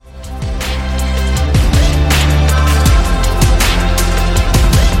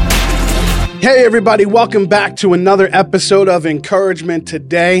Hey everybody, welcome back to another episode of Encouragement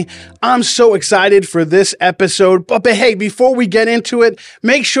Today. I'm so excited for this episode, but hey, before we get into it,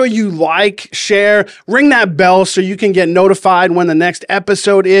 make sure you like, share, ring that bell so you can get notified when the next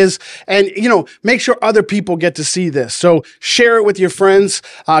episode is, and make sure other people get to see this. So share it with your friends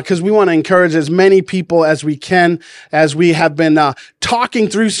because we want to encourage as many people as we can, as we have been talking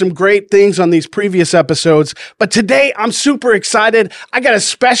through some great things on these previous episodes. But today I'm super excited. I got a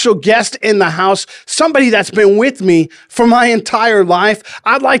special guest in the house, somebody that's been with me for my entire life.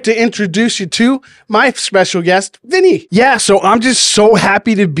 I'd like to introduce you to my special guest, Vinny. Yeah, so I'm just so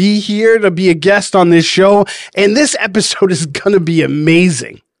happy to be here, to be a guest on this show, and this episode is going to be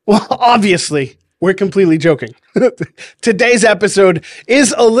amazing. Well, obviously, we're completely joking. Today's episode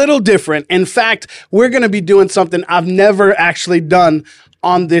is a little different. In fact, we're going to be doing something I've never actually done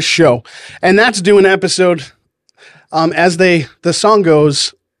on this show, and that's do an episode, as the song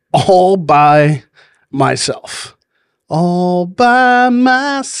goes, all by myself. All by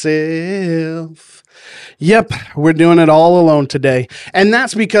myself. Yep, we're doing it all alone today. And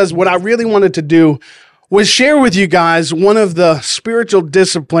that's because what I really wanted to do was share with you guys one of the spiritual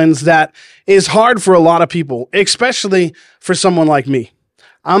disciplines that is hard for a lot of people, especially for someone like me.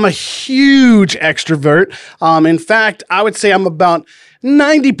 I'm a huge extrovert. In fact, I would say I'm about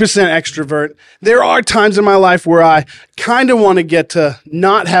 90% extrovert. There are times in my life where I kind of want to get to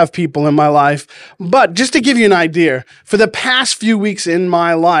not have people in my life. But just to give you an idea, for the past few weeks in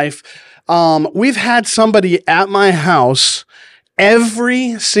my life, we've had somebody at my house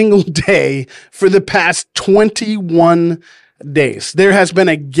every single day for the past 21 days. There has been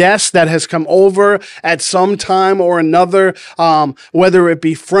a guest that has come over at some time or another, whether it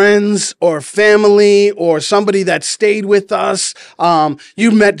be friends or family or somebody that stayed with us.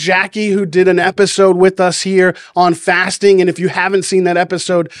 You met Jackie, who did an episode with us here on fasting. And if you haven't seen that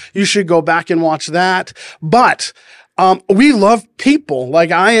episode, you should go back and watch that. But we love people. Like,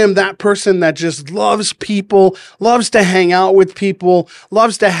 I am that person that just loves people, loves to hang out with people,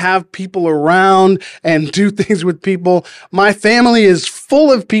 loves to have people around and do things with people. My family is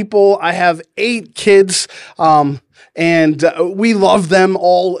full of people. I have 8 kids, and we love them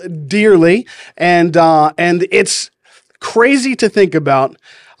all dearly. And it's crazy to think about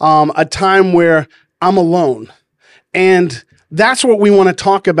a time where I'm alone. And that's what we want to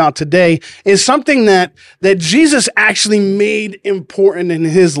talk about today, is something that Jesus actually made important in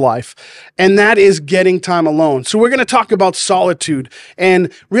his life, and that is getting time alone. So we're going to talk about solitude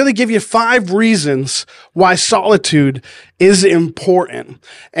and really give you 5 reasons why solitude is important.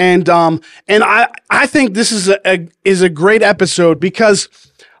 And I think this is a great episode because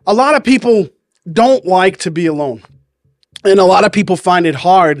a lot of people don't like to be alone. And a lot of people find it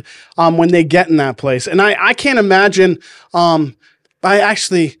hard when they get in that place. And I can't imagine, I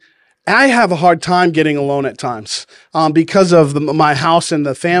have a hard time getting alone at times because of my house and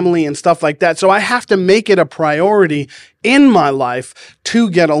the family and stuff like that. So I have to make it a priority in my life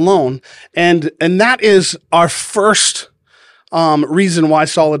to get alone. And that is our first reason why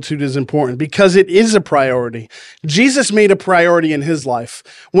solitude is important, because it is a priority. Jesus made a priority in his life.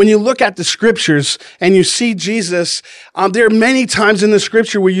 When you look at the scriptures and you see Jesus, there are many times in the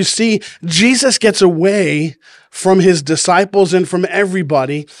scripture where you see Jesus gets away from his disciples and from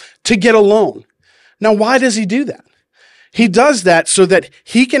everybody to get alone. Now, why does he do that? He does that so that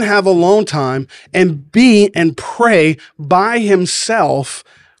he can have alone time and be and pray by himself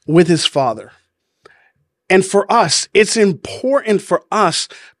with his Father. And for us, it's important for us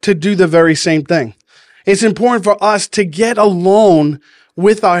to do the very same thing. It's important for us to get alone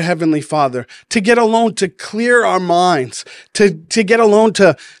with our Heavenly Father, to get alone to clear our minds, to get alone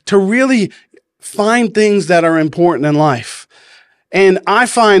to really find things that are important in life. And I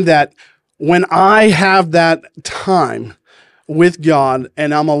find that when I have that time with God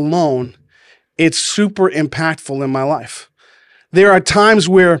and I'm alone, it's super impactful in my life. There are times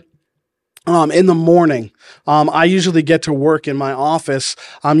where in the morning, I usually get to work in my office.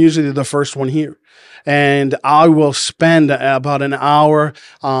 I'm usually the first one here. And I will spend about an hour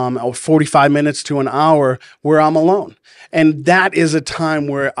or 45 minutes to an hour where I'm alone. And that is a time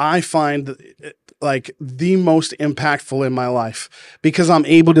where I find like the most impactful in my life because I'm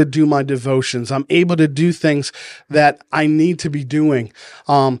able to do my devotions. I'm able to do things that I need to be doing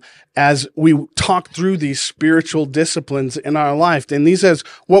as we talk through these spiritual disciplines in our life. And these is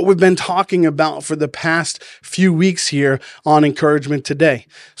what we've been talking about for the past few weeks here on Encouragement Today.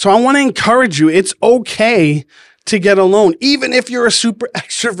 So I want to encourage you. It's okay to get alone. Even if you're a super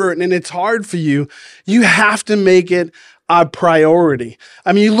extrovert and it's hard for you, you have to make it a priority.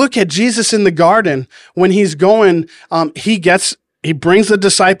 I mean, you look at Jesus in the garden when he's going, he gets he brings the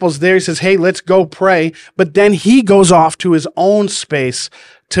disciples there. He says, hey, let's go pray. But then he goes off to his own space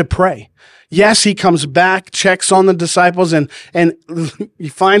to pray. Yes, he comes back, checks on the disciples, and he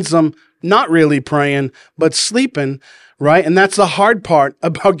finds them not really praying, but sleeping, right? And that's the hard part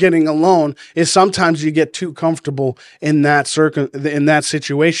about getting alone, is sometimes you get too comfortable in that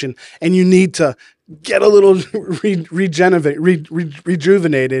situation, and you need to get a little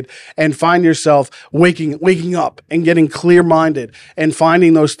rejuvenated and find yourself waking up and getting clear-minded and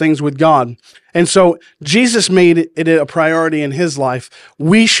finding those things with God. And so Jesus made it a priority in his life.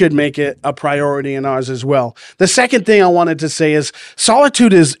 We should make it a priority in ours as well. The second thing I wanted to say is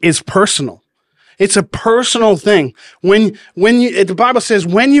solitude is personal. It's a personal thing. The Bible says,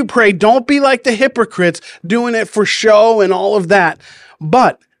 when you pray, don't be like the hypocrites doing it for show and all of that,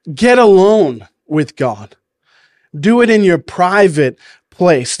 but get alone with God. Do it in your private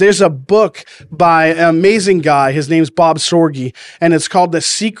place. There's a book by an amazing guy. His name's Bob Sorge, and it's called The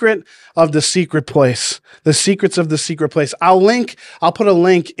Secret of the Secret Place. The Secrets of the Secret Place. I'll put a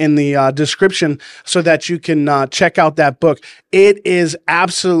link in the description so that you can check out that book. It is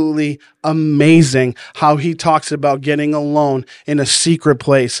absolutely amazing how he talks about getting alone in a secret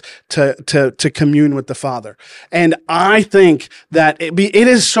place to commune with the Father. And I think that it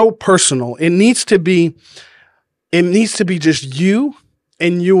is so personal. It needs to be just you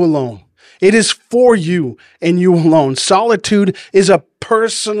and you alone. It is for you and you alone. Solitude is a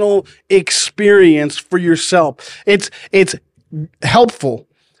personal experience for yourself. It's helpful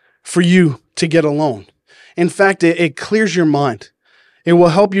for you to get alone. In fact, it clears your mind. It will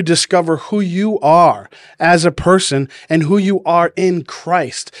help you discover who you are as a person and who you are in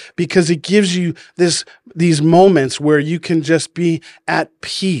Christ, because it gives you these moments where you can just be at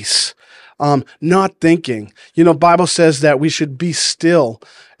peace. Not thinking. Bible says that we should be still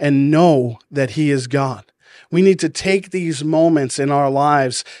and know that he is God. We need to take these moments in our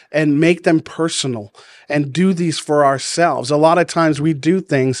lives and make them personal and do these for ourselves. A lot of times we do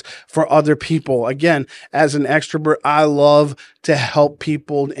things for other people. Again, as an extrovert, I love to help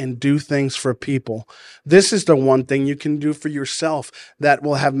people and do things for people. This is the one thing you can do for yourself that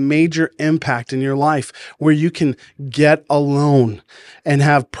will have major impact in your life, where you can get alone and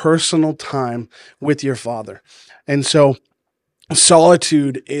have personal time with your Father. And so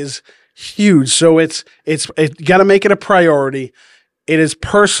solitude is huge. So it's got to make it a priority. It is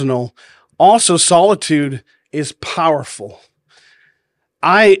personal. Also, solitude is powerful.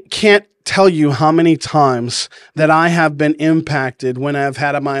 I can't tell you how many times that I have been impacted when I've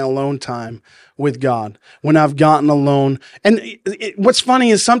had my alone time with God, when I've gotten alone. And what's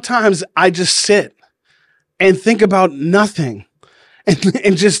funny is sometimes I just sit and think about nothing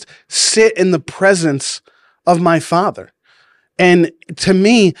and just sit in the presence of my Father. And to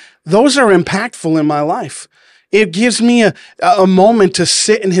me, those are impactful in my life. It gives me a moment to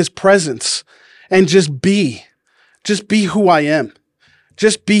sit in his presence and just be who I am,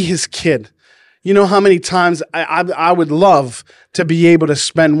 just be his kid. You know how many times I would love to be able to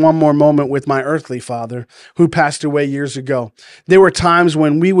spend one more moment with my earthly father who passed away years ago. There were times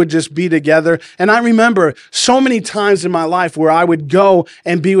when we would just be together. And I remember so many times in my life where I would go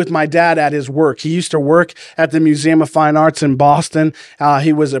and be with my dad at his work. He used to work at the Museum of Fine Arts in Boston.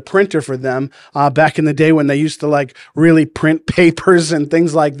 He was a printer for them back in the day when they used to really print papers and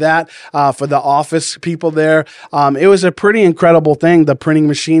things like that for the office people there. It was a pretty incredible thing, the printing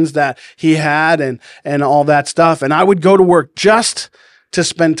machines that he had and all that stuff. And I would go to work just to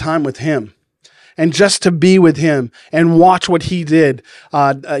spend time with him and just to be with him and watch what he did,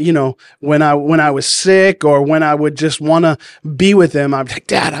 when I was sick or when I would just want to be with him. I'd be like,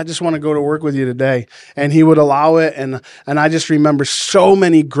 Dad, I just want to go to work with you today. And he would allow it. And I just remember so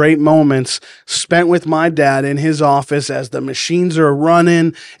many great moments spent with my dad in his office as the machines are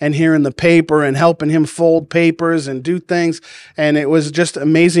running and hearing the paper and helping him fold papers and do things. And it was just an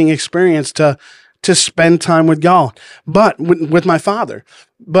amazing experience to spend time with God, but with my Father.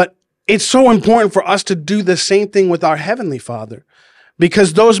 But it's so important for us to do the same thing with our Heavenly Father,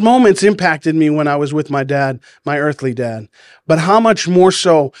 because those moments impacted me when I was with my dad, my earthly dad. But how much more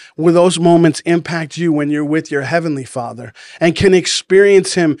so will those moments impact you when you're with your Heavenly Father and can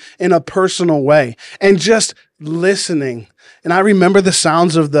experience him in a personal way and just listening. And I remember the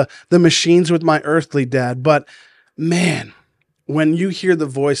sounds of the machines with my earthly dad. But man, when you hear the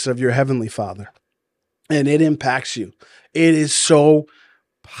voice of your Heavenly Father, and it impacts you, it is so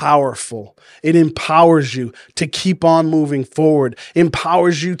powerful. It empowers you to keep on moving forward,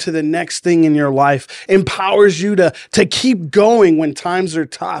 empowers you to the next thing in your life, empowers you to keep going when times are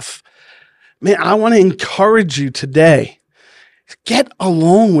tough. Man, I want to encourage you today. Get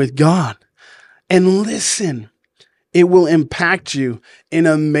alone with God and listen it will impact you in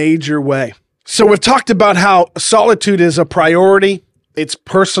a major way. So we've talked about how solitude is a priority. It's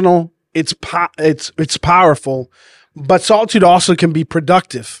personal. It's powerful, but solitude also can be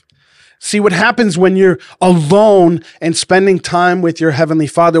productive. See, what happens when you're alone and spending time with your Heavenly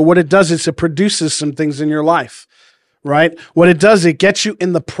Father, what it does is it produces some things in your life, right? What it does, it gets you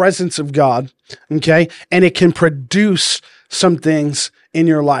in the presence of God, okay? And it can produce some things in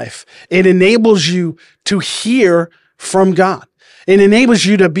your life. It enables you to hear from God. It enables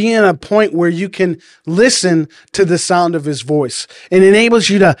you to be in a point where you can listen to the sound of his voice. It enables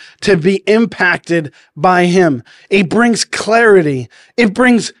you to be impacted by him. It brings clarity. It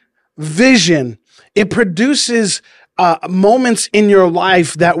brings vision. It produces moments in your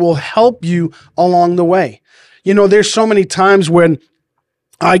life that will help you along the way. You know, there's so many times when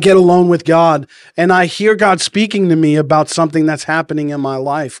I get alone with God and I hear God speaking to me about something that's happening in my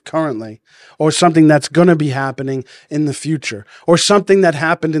life currently, or something that's going to be happening in the future, or something that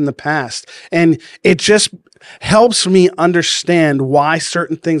happened in the past. And it just helps me understand why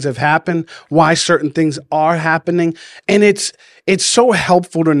certain things have happened, why certain things are happening. And it's so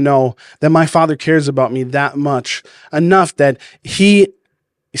helpful to know that my Father cares about me that much, enough that he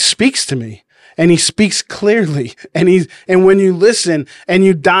speaks to me. And he speaks clearly. And when you listen and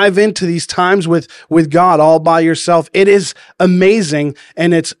you dive into these times with God all by yourself, it is amazing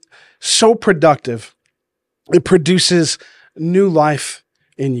and it's so productive. It produces new life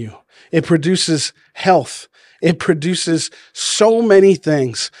in you. It produces health. It produces so many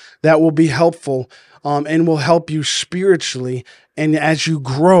things that will be helpful and will help you spiritually. And as you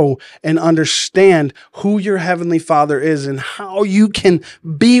grow and understand who your Heavenly Father is and how you can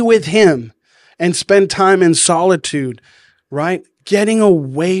be with him and spend time in solitude, right? Getting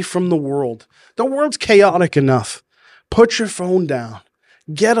away from the world. The world's chaotic enough. Put your phone down.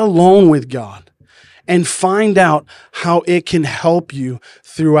 Get alone with God and find out how it can help you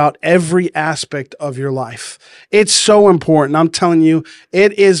throughout every aspect of your life. It's so important. I'm telling you,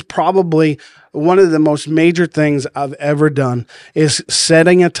 it is probably one of the most major things I've ever done is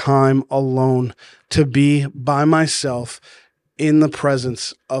setting a time alone to be by myself in the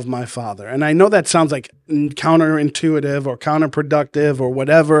presence of my Father. And I know that sounds like counterintuitive or counterproductive or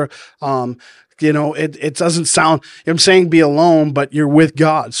whatever. It doesn't sound, I'm saying be alone, but you're with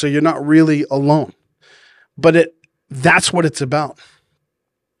God. So you're not really alone. But that's what it's about.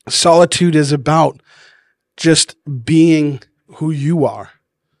 Solitude is about just being who you are.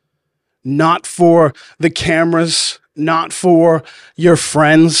 Not for the cameras, not for your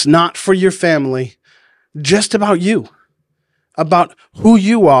friends, not for your family, just about you. About who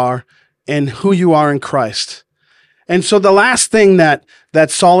you are and who you are in Christ. And so the last thing that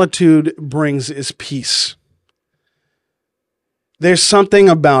solitude brings is peace. There's something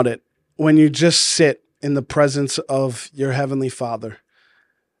about it when you just sit in the presence of your Heavenly Father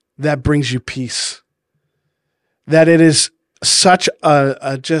that brings you peace. That it is such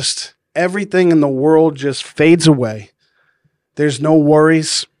a just everything in the world just fades away. There's no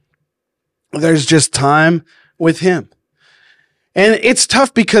worries. There's just time with him. And it's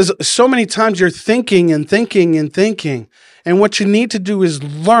tough because so many times you're thinking and thinking and thinking. And what you need to do is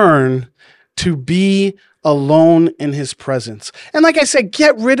learn to be alone in his presence. And like I said,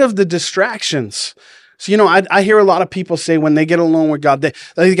 get rid of the distractions. So, I hear a lot of people say when they get alone with God,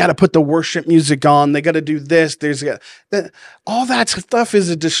 they got to put the worship music on. They got to do this. All that stuff is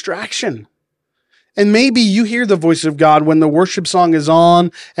a distraction. And maybe you hear the voice of God when the worship song is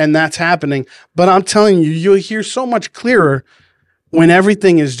on and that's happening. But I'm telling you, you'll hear so much clearer when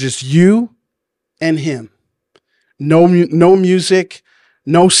everything is just you and him. No music,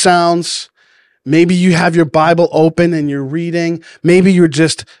 no sounds. Maybe you have your Bible open and you're reading. Maybe you're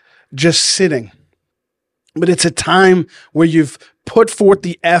just sitting. But it's a time where you've put forth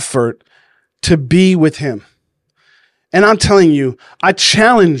the effort to be with him. And I'm telling you, I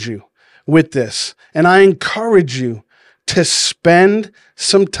challenge you with this, and I encourage you to spend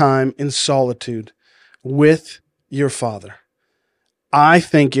some time in solitude with your Father. I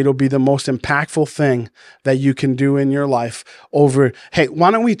think it'll be the most impactful thing that you can do in your life hey,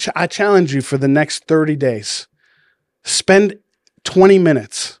 why don't I challenge you for the next 30 days. Spend 20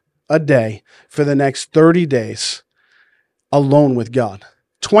 minutes a day for the next 30 days alone with God.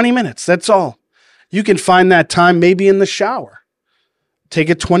 20 minutes, that's all. You can find that time maybe in the shower. Take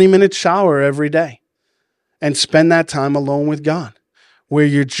a 20-minute shower every day and spend that time alone with God where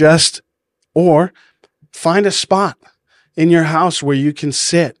or find a spot in your house where you can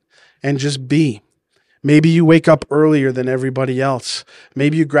sit and just be. Maybe you wake up earlier than everybody else.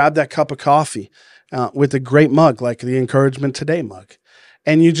 Maybe you grab that cup of coffee with a great mug, like the Encouragement Today mug,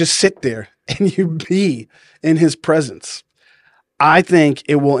 and you just sit there and you be in his presence, I think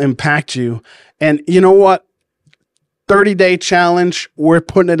it will impact you. And you know what? 30-day challenge, we're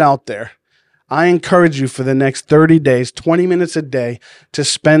putting it out there. I encourage you for the next 30 days, 20 minutes a day, to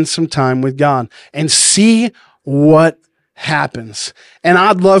spend some time with God and see what happens. And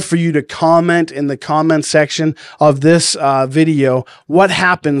I'd love for you to comment in the comment section of this video what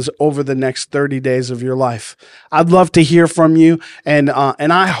happens over the next 30 days of your life. I'd love to hear from you, and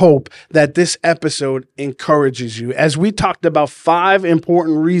I hope that this episode encourages you as we talked about 5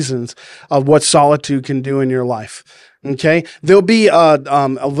 important reasons of what solitude can do in your life. Okay, there'll be a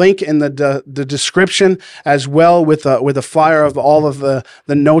link in the description as well with a flyer of all of the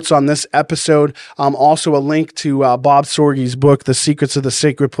notes on this episode. Also a link to Bob Sorge's book, The Secrets of the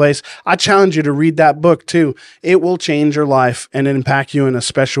Sacred Place. I challenge you to read that book too. It will change your life and impact you in a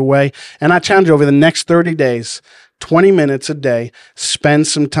special way. And I challenge you over the next 30 days, 20 minutes a day, spend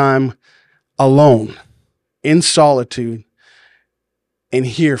some time alone in solitude and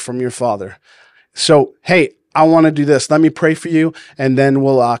hear from your Father. So, hey, I want to do this. Let me pray for you, and then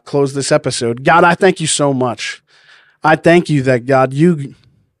we'll close this episode. God, I thank you so much. I thank you that, God, you've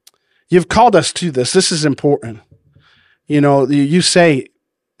called us to this. This is important. You know, you say,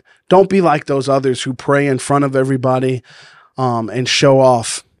 don't be like those others who pray in front of everybody and show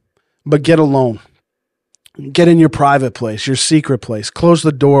off, but get alone. Get in your private place, your secret place. Close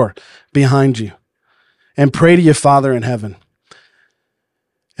the door behind you and pray to your Father in heaven.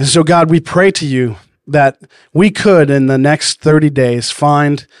 And so, God, we pray to you that we could, in the next 30 days,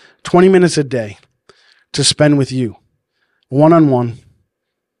 find 20 minutes a day to spend with you, one-on-one,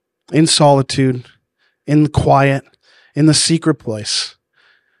 in solitude, in the quiet, in the secret place,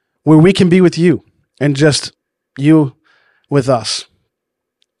 where we can be with you and just you with us.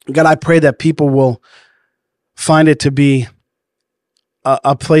 God, I pray that people will find it to be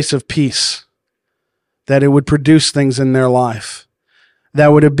a place of peace, that it would produce things in their life, that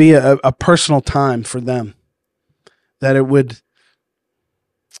would be a personal time for them, that it would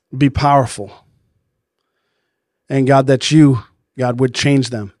be powerful. And God, that you, God, would change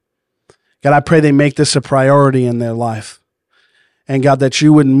them. God, I pray they make this a priority in their life. And God, that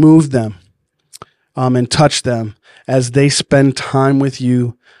you would move them and touch them as they spend time with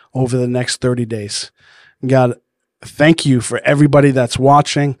you over the next 30 days. God, thank you for everybody that's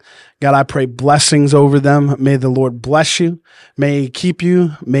watching. God, I pray blessings over them. May the Lord bless you. May he keep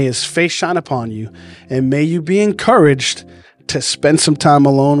you. May his face shine upon you. And may you be encouraged to spend some time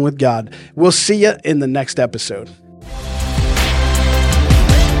alone with God. We'll see you in the next episode.